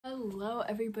Hello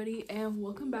everybody and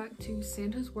welcome back to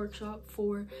Santa's Workshop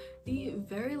for the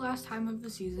very last time of the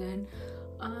season.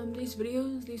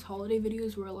 These holiday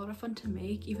videos were a lot of fun to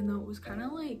make, even though it was kind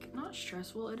of like not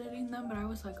stressful editing them, but I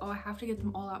was like, oh, I have to get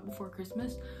them all out before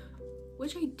Christmas,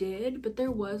 which I did. But there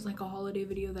was like a holiday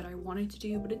video that I wanted to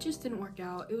do, but it just didn't work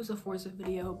out. It was a Forza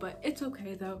video, but it's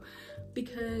okay though,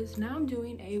 because now I'm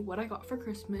doing a what I got for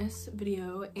Christmas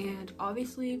video, and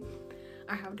obviously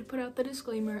I have to put out the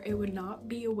disclaimer, it would not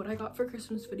be a what I got for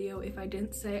Christmas video if I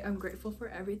didn't say I'm grateful for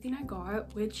everything I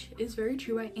got, which is very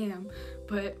true, I am,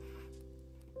 but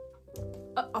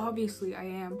obviously I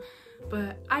am,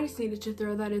 but I just needed to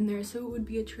throw that in there so it would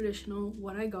be a traditional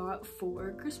what I got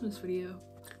for Christmas video.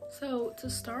 So to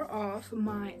start off,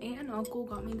 my aunt and uncle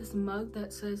got me this mug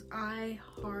that says I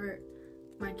heart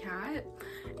my cat,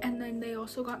 and then they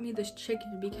also got me this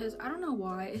chicken because I don't know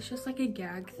why, it's just like a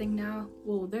gag thing now.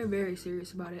 Well, they're very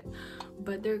serious about it,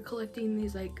 but they're collecting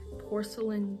these like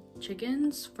porcelain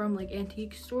chickens from like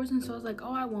antique stores, and so I was like,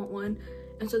 oh, I want one,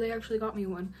 and so they actually got me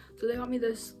one. So they got me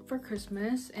this for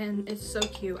Christmas and it's so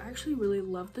cute. I actually really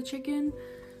love the chicken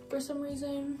for some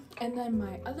reason. And then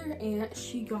my other aunt,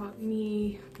 she got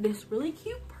me this really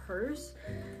cute purse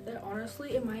that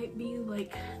honestly it might be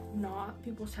like not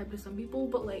people's type to some people,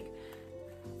 but like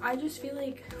I just feel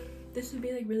like this would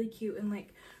be like really cute in like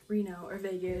Reno or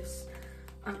Vegas,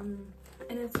 and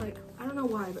it's like, I don't know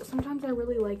why, but sometimes I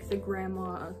really like the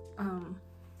grandma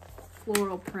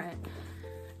floral print.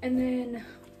 And then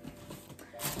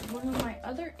one of my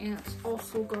other aunts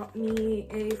also got me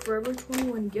a Forever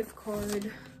 21 gift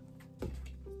card.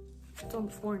 It's on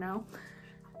the floor now,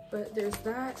 but there's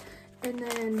that. And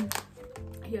then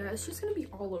yeah, it's just gonna be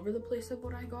all over the place of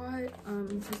what I got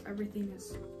because everything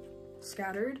is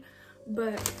scattered.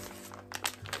 But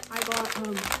I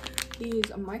got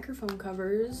these microphone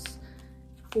covers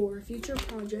for future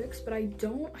projects, but I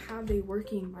don't have a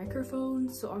working microphone,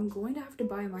 so I'm going to have to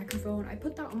buy a microphone. I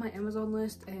put that on my Amazon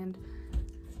list and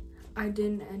I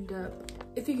didn't end up.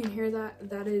 If you can hear that,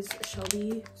 that is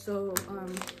Shelby. So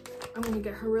I'm gonna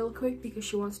get her real quick because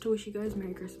she wants to wish you guys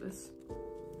Merry Christmas.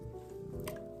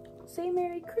 Say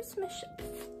Merry Christmas.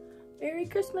 Merry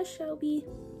Christmas, Shelby.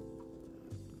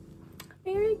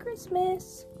 Merry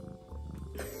Christmas.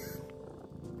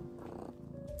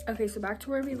 Okay, so back to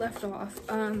where we left off.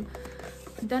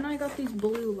 Then I got these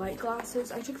blue light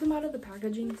glasses. I took them out of the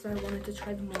packaging because I wanted to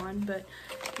try them on, but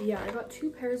yeah, I got 2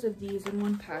 pairs of these in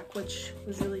one pack, which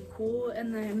was really cool.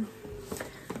 And then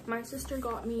my sister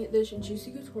got me this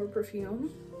Juicy Couture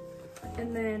perfume,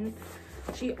 and then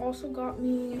she also got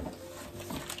me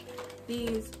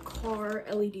these car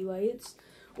LED lights,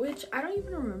 which I don't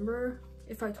even remember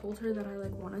if I told her that I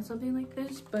like wanted something like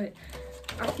this, but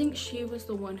I think she was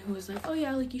the one who was like, oh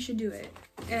yeah, like you should do it,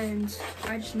 and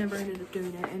I just never ended up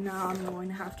doing it, and now I'm going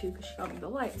to have to because she got me the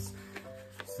lights,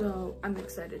 so I'm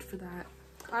excited for that.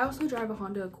 I also drive a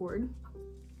Honda Accord,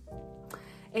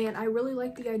 and I really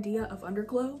like the idea of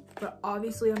underglow, but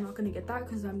obviously I'm not going to get that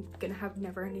because I'm gonna have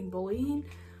never-ending bullying,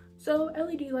 so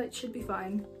LED lights should be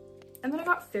fine. And then I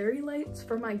got fairy lights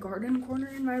for my garden corner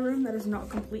in my room that is not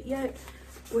complete yet,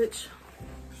 which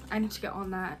I need to get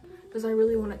on that because I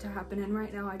really want it to happen. And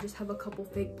right now I just have a couple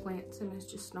fake plants and it's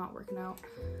just not working out.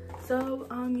 So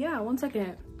yeah, one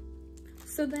second.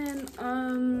 So then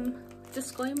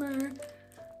disclaimer,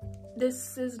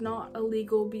 this is not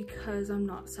illegal because I'm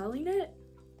not selling it.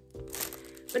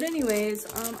 But anyways,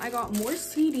 I got more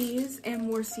CDs and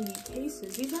more CD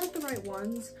cases. These aren't the right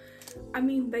ones. I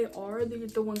mean, they are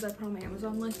the ones I put on my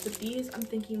Amazon list, but these I'm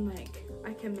thinking like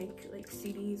I can make like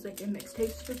CDs like in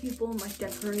mixtapes for people and like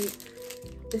decorate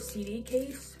the CD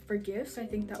case for gifts. I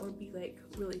think that would be like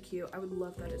really cute. I would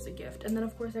love that as a gift. And then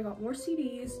of course I got more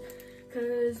CDs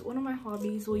because one of my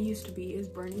hobbies, well, used to be, is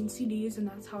burning CDs, and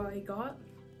that's how I got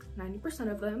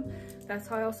 90% of them. That's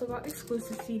how I also got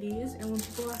exclusive CDs, and when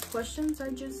people ask questions, I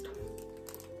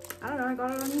don't know, I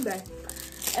got it on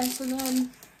eBay. And so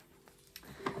then,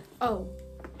 oh,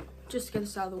 just to get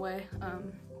this out of the way,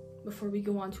 before we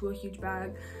go on to a huge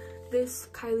bag, this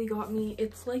Kylie got me,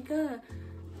 it's like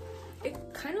it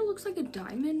kind of looks like a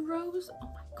diamond rose. Oh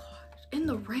my god, in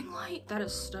the ring light, that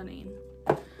is stunning.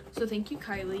 So thank you,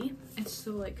 Kylie. It's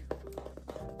so like,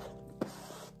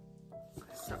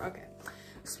 so okay.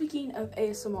 Speaking of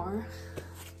ASMR,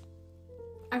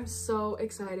 I'm so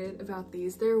excited about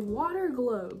these. They're water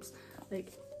globes.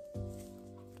 Like,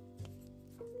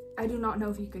 I do not know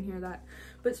if you can hear that,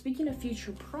 but speaking of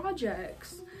future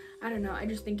projects, I don't know, I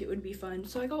just think it would be fun.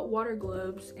 So I got water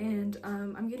globes, and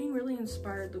I'm getting really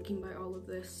inspired looking by all of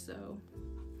this, so,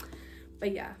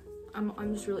 but yeah,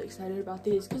 I'm just really excited about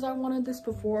these because I wanted this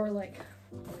before, like,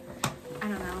 I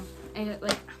don't know, and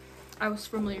like I was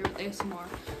familiar with ASMR.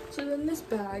 So then this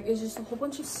bag is just a whole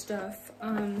bunch of stuff.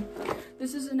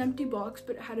 This is an empty box,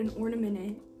 but it had an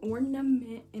ornament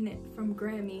in it from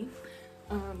Grammy,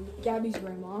 Gabby's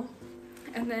grandma.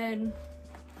 And then,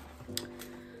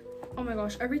 oh my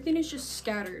gosh, everything is just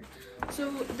scattered. So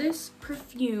this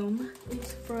perfume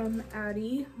is from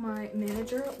Addie, my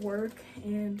manager at work,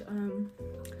 and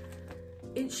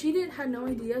she had no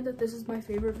idea that this is my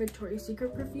favorite Victoria's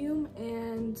Secret perfume,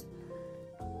 and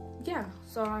yeah,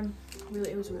 so I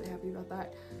was really happy about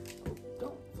that.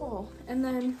 Don't fall. And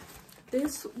then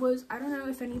this was, I don't know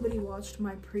if anybody watched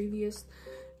my previous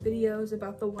videos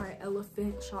about the white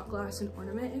elephant shot glass and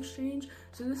ornament exchange.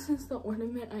 So this is the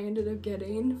ornament I ended up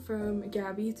getting from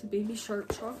Gabby. It's a baby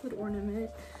shark chocolate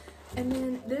ornament. And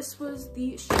then this was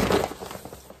the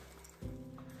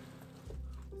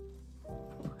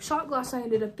shot glass I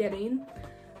ended up getting.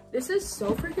 This is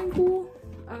so freaking cool.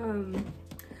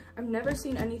 I've never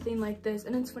seen anything like this,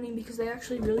 and it's funny because they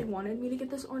actually really wanted me to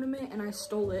get this ornament and I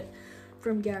stole it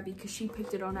from Gabby because she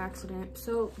picked it on accident.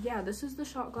 So yeah, this is the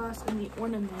shot glass and the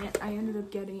ornament I ended up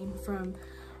getting from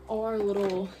our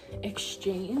little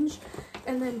exchange.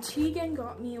 And then Tegan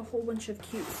got me a whole bunch of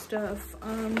cute stuff.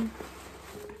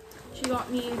 She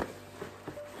got me,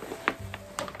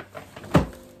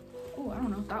 oh, I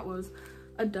don't know what that was,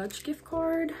 a Dutch gift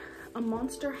card, a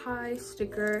Monster High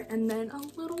sticker, and then a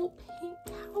little pink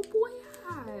cowboy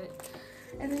hat.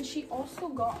 And then she also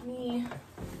got me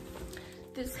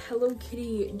this Hello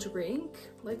Kitty drink.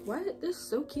 Like, what? This is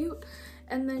so cute.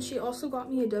 And then she also got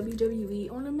me a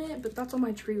WWE ornament, but that's on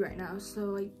my tree right now, so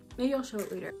like maybe I'll show it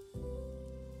later.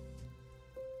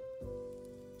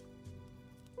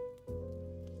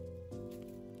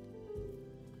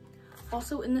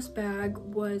 Also in this bag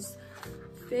was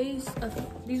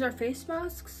these are face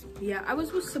masks. Yeah, I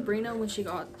was with Sabrina when she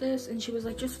got this, and she was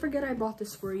like, just forget I bought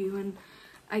this for you, and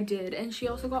I did. And she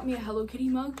also got me a Hello Kitty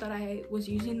mug that I was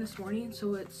using this morning,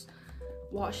 so it's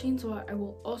washing, so I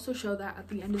will also show that at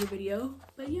the end of the video.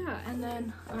 But yeah, and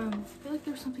then I feel like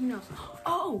there's something else.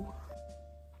 Oh,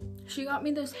 she got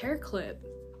me this hair clip.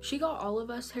 She got all of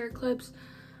us hair clips,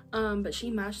 but she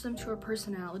matched them to our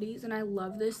personalities, and I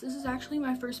love this. This is actually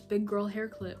my first big girl hair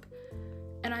clip,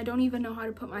 and I don't even know how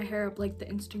to put my hair up like the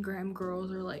Instagram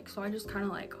girls are like, so I just kind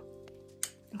of like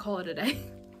call it a day.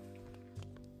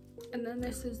 And then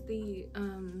this is the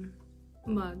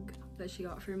mug that she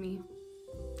got for me.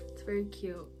 It's very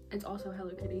cute. It's also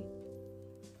Hello Kitty.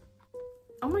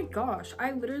 Oh my gosh,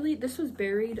 this was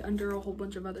buried under a whole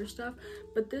bunch of other stuff,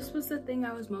 but this was the thing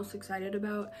I was most excited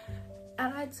about.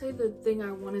 And I'd say the thing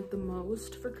I wanted the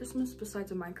most for Christmas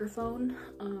besides a microphone.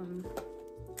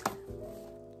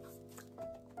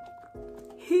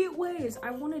 Heat waves.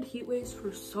 I wanted heat waves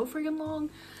for so freaking long,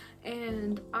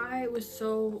 and I was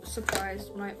so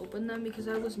surprised when I opened them because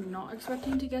I was not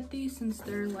expecting to get these since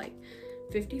they're like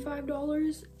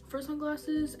 $55 for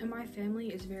sunglasses, and my family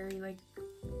is very like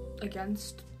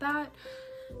against that.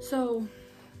 So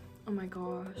oh my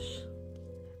gosh,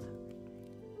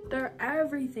 they're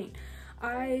everything.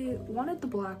 I wanted the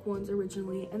black ones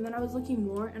originally, and then I was looking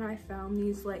more and I found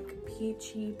these like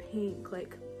peachy pink,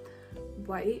 like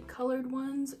white colored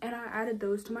ones, and I added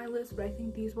those to my list, but I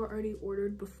think these were already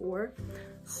ordered before,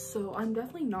 so I'm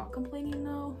definitely not complaining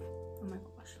though. Oh my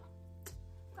gosh,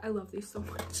 I love these so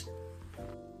much.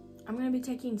 I'm gonna be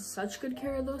taking such good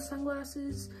care of those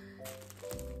sunglasses.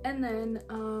 And then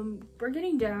we're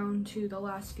getting down to the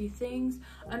last few things.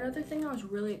 Another thing I was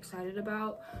really excited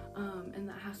about, and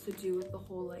that has to do with the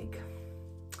whole like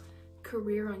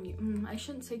career on you, I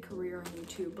shouldn't say career on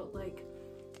YouTube, but like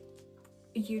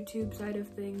YouTube side of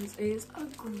things, is a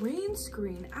green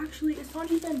screen. Actually, it's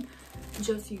not even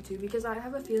just YouTube, because I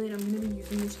have a feeling I'm going to be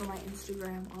using this for my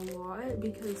Instagram a lot,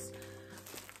 because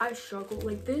I struggle.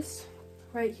 Like this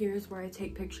right here is where I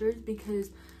take pictures, because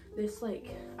this,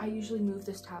 like, I usually move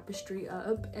this tapestry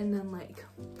up, and then like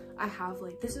I have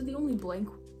like, this is the only blank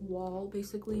wall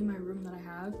basically in my room that I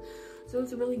have, so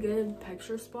it's a really good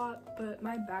picture spot, but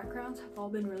my backgrounds have all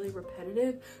been really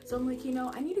repetitive, so I'm like, you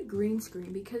know, I need a green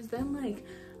screen, because then like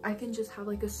I can just have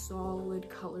like a solid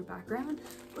color background.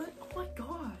 But oh my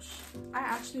gosh, I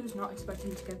actually was not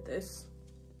expecting to get this,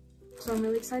 so I'm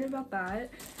really excited about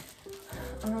that.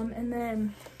 And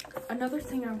then another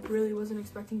thing I really wasn't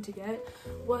expecting to get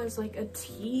was like a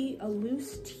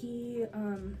loose tea,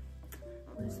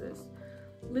 what is this?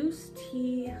 Loose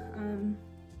tea,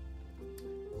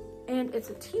 and it's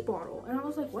a tea bottle, and I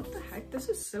was like, what the heck, this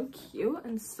is so cute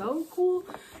and so cool.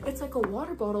 It's like a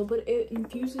water bottle, but it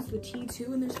infuses the tea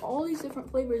too, and there's all these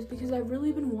different flavors, because I've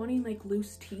really been wanting like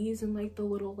loose teas and like the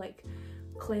little like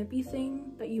clampy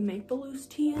thing that you make the loose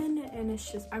tea in, and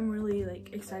it's just, I'm really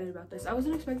like excited about this. I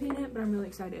wasn't expecting it, but I'm really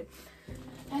excited.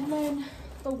 And then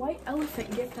the white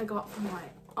elephant gift I got from my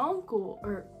uncle,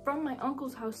 or from my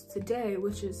uncle's house today,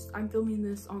 which is, I'm filming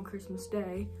this on Christmas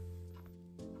Day,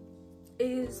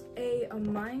 is a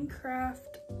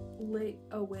Minecraft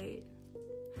oh wait,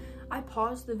 I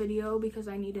paused the video because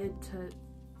I needed to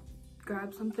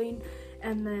grab something,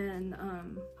 and then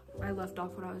I left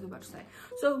off what I was about to say.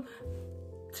 So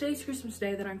today's Christmas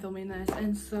Day that I'm filming this,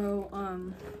 and so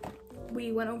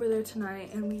we went over there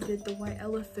tonight and we did the white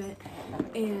elephant,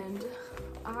 and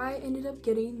I ended up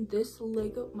getting this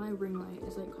Lego, my ring light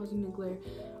is like causing me to glare,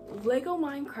 Lego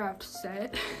Minecraft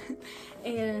set.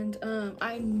 And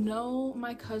I know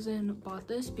my cousin bought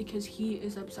this because he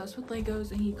is obsessed with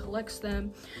Legos and he collects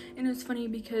them. And it's funny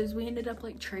because we ended up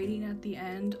like trading at the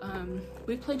end.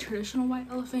 We played traditional white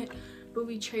elephant, but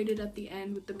we traded at the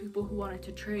end with the people who wanted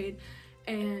to trade,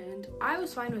 and I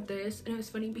was fine with this. And it was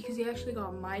funny because he actually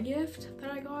got my gift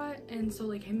that I got, and so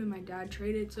like him and my dad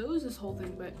traded, so it was this whole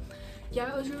thing. But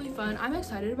yeah, it was really fun. I'm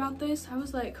excited about this. I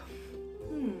was like,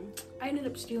 I ended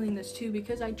up stealing this too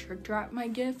because I trick wrapped my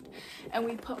gift and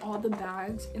we put all the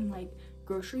bags in like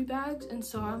grocery bags, and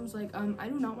so I was like, I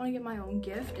do not want to get my own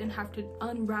gift and have to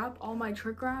unwrap all my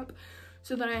trick wrap,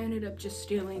 so then I ended up just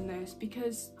stealing this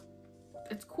because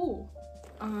it's cool.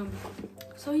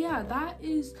 So yeah, that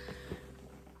is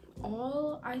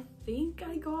all I think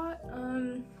I got.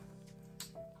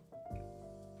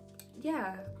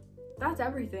 Yeah, that's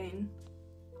everything.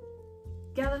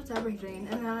 Yeah, that's everything.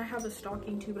 And then I have a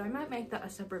stocking too, but I might make that a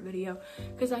separate video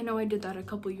because I know I did that a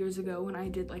couple years ago when I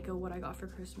did like a what I got for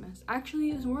Christmas.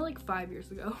 Actually, it was more like 5 years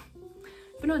ago.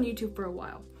 I've been on YouTube for a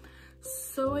while.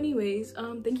 So anyways,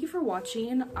 thank you for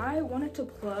watching. I wanted to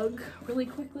plug really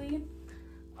quickly.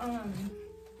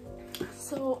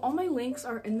 So all my links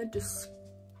are in the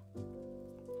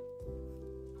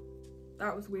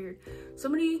that was weird.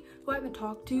 Somebody who I haven't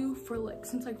talked to for like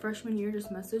since like freshman year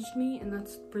just messaged me, and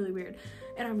that's really weird.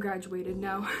 And I'm graduated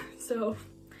now. So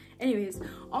anyways,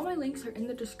 all my links are in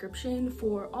the description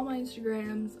for all my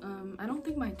Instagrams. I don't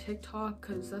think my TikTok,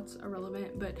 because that's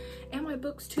irrelevant, but and my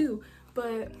books too.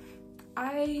 But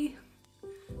I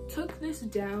took this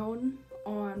down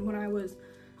on when I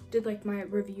did like my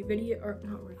review video, or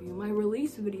not review, my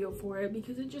release video for it,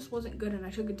 because it just wasn't good and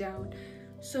I took it down.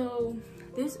 So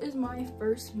this is my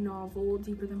first novel,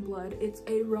 Deeper Than Blood. It's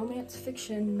a romance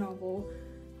fiction novel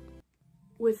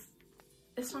with,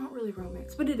 it's not really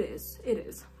romance, but it is.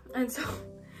 And so,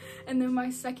 and then my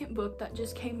second book that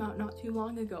just came out not too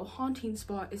long ago, Haunting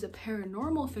Spot, is a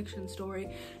paranormal fiction story,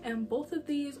 and both of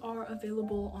these are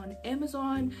available on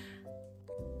Amazon.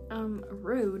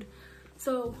 Rude.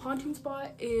 So Haunting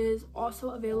Spot is also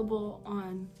available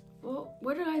on, well,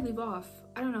 where did I leave off?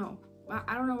 I don't know.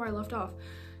 I don't know where I left off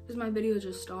because my video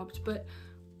just stopped, but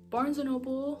Barnes &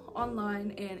 Noble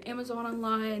online and Amazon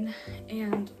online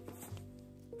and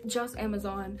just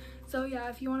Amazon. So yeah,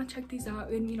 if you want to check these out,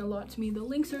 it would mean a lot to me. The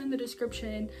links are in the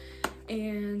description.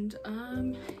 And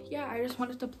yeah, I just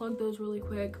wanted to plug those really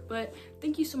quick. But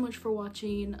thank you so much for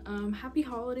watching. Happy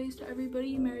holidays to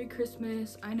everybody. Merry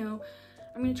Christmas. I know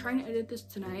I'm gonna try and edit this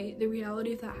tonight. The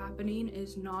reality of that happening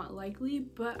is not likely,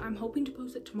 but I'm hoping to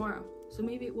post it tomorrow, so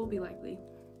maybe it will be likely.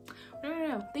 I don't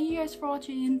know. Thank you guys for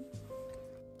watching.